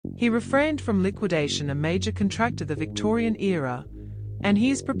He refrained from liquidation a major contractor the Victorian era, and he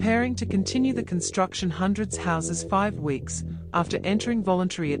is preparing to continue the construction hundreds houses 5 weeks after entering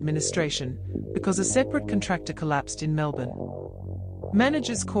voluntary administration because a separate contractor collapsed in Melbourne.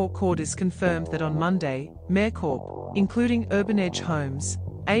 Managers Cor Cordis confirmed that on Monday, Maercorp, including Urbanedge Homes,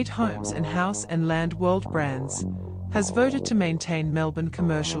 8 Homes and House and Land World brands, has voted to maintain Melbourne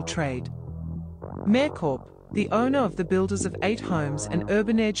commercial trade. Maercorp, the owner of the builders of 8 Homes and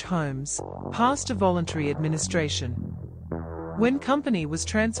Urbanedge Homes, passed to voluntary administration. When company was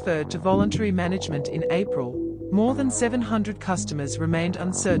transferred to voluntary management in April, more than 700 customers remained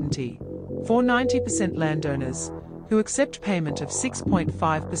uncertainty.For 90% landowners, who accept payment of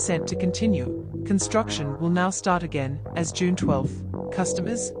 6.5% to continue. Construction will now start again, as June 12.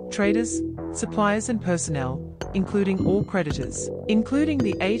 Customers, traders, suppliers and personnel, including all creditors, including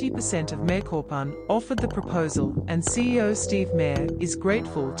the 80% of Maercorp'un, offered the proposal, and CEO Steve Maer is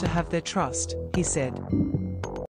grateful to have their trust, he said.